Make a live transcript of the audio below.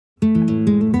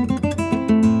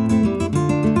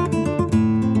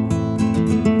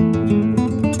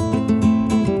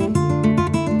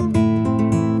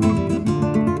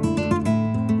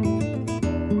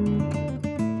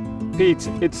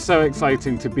Piet, it's so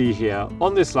exciting to be here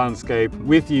on this landscape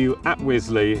with you at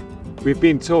Wisley. We've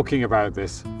been talking about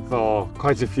this for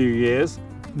quite a few years,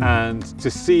 and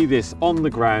to see this on the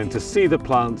ground, to see the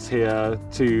plants here,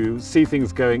 to see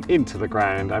things going into the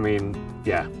ground, I mean,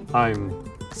 yeah, I'm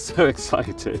so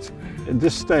excited. In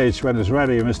this stage, when it's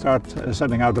ready and we start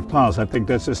setting out the plants, I think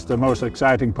this is the most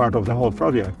exciting part of the whole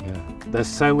project. Yeah. There's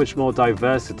so much more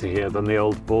diversity here than the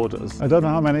old borders. I don't know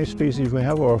how many species we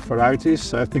have or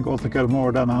varieties. I think altogether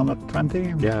more than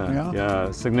 120. Yeah,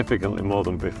 significantly more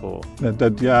than before.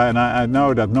 Yeah, and I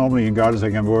know that normally in gardens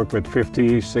I can work with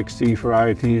 50, 60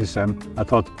 varieties, and I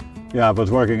thought, yeah, but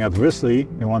working at Wisley,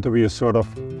 you want to be a sort of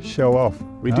show off.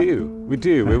 We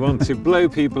do. We want to blow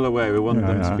people away. We want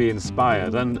them to be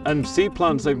inspired and see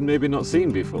plants they've maybe not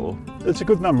seen before. It's a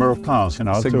good number of plants, you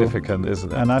know. Significant,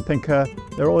 isn't it? And I think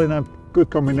they're all in a good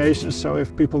combination, so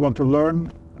if people want to learn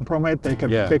from it, they can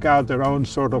pick out their own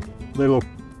sort of little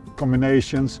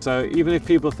combinations. So even if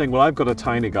people think, well, I've got a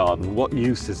tiny garden, what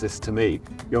use is this to me?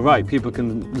 You're right, people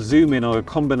can zoom in on a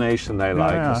combination they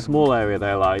like, a small area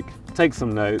they like, take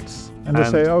some notes, and they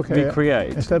say, okay,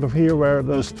 recreate. Instead of here where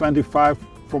there's 25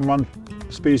 from one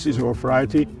species or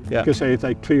variety, you can say you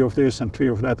take 3 of this and 3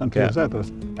 of that and 3 of that.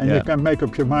 And you can make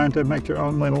up your mind and make your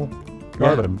own little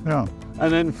garden.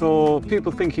 And then for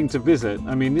people thinking to visit,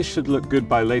 I mean, this should look good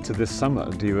by later this summer.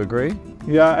 Do you agree?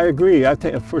 Yeah, I agree. I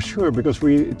think for sure, because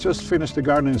we just finished the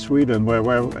garden in Sweden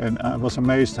and I was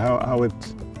amazed how it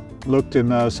looked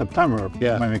in September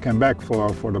when we came back for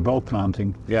the bulb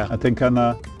planting. I think,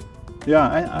 no,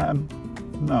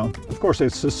 of course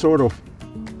it's a sort of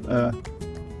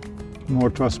more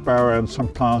transparent. Some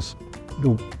plants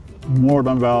do more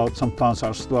than well, some plants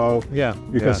are slow.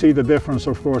 You can see the difference,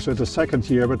 of course, with the second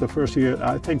year, but the first year,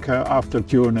 I think after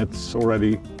June, it's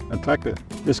already attractive.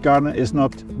 This garden is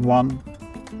not one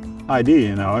idea,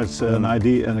 you know, it's an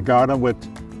idea in a garden with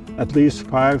at least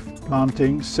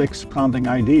 6 planting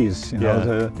ideas, you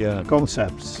know, the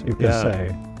concepts, you can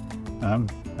say.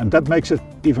 And that makes it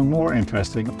even more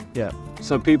interesting.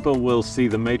 So people will see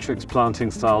the matrix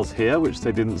planting styles here, which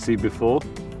they didn't see before.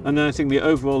 And then I think the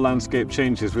overall landscape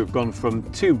changes. We've gone from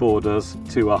 2 borders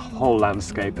to a whole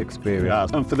landscape experience.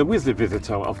 And for the Wisley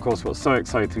visitor, of course, what's so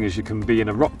exciting is you can be in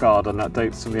a rock garden that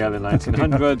dates from the early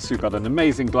 1900s. You've got an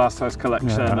amazing glasshouse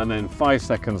collection, and then 5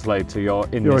 seconds later, you're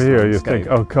in this here, landscape. You think,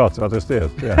 oh God, what is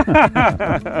this?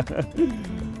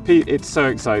 Piet, it's so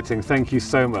exciting. Thank you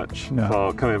so much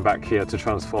for coming back here to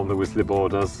transform the Wisley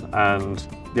borders. And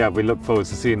yeah, we look forward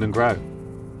to seeing them grow.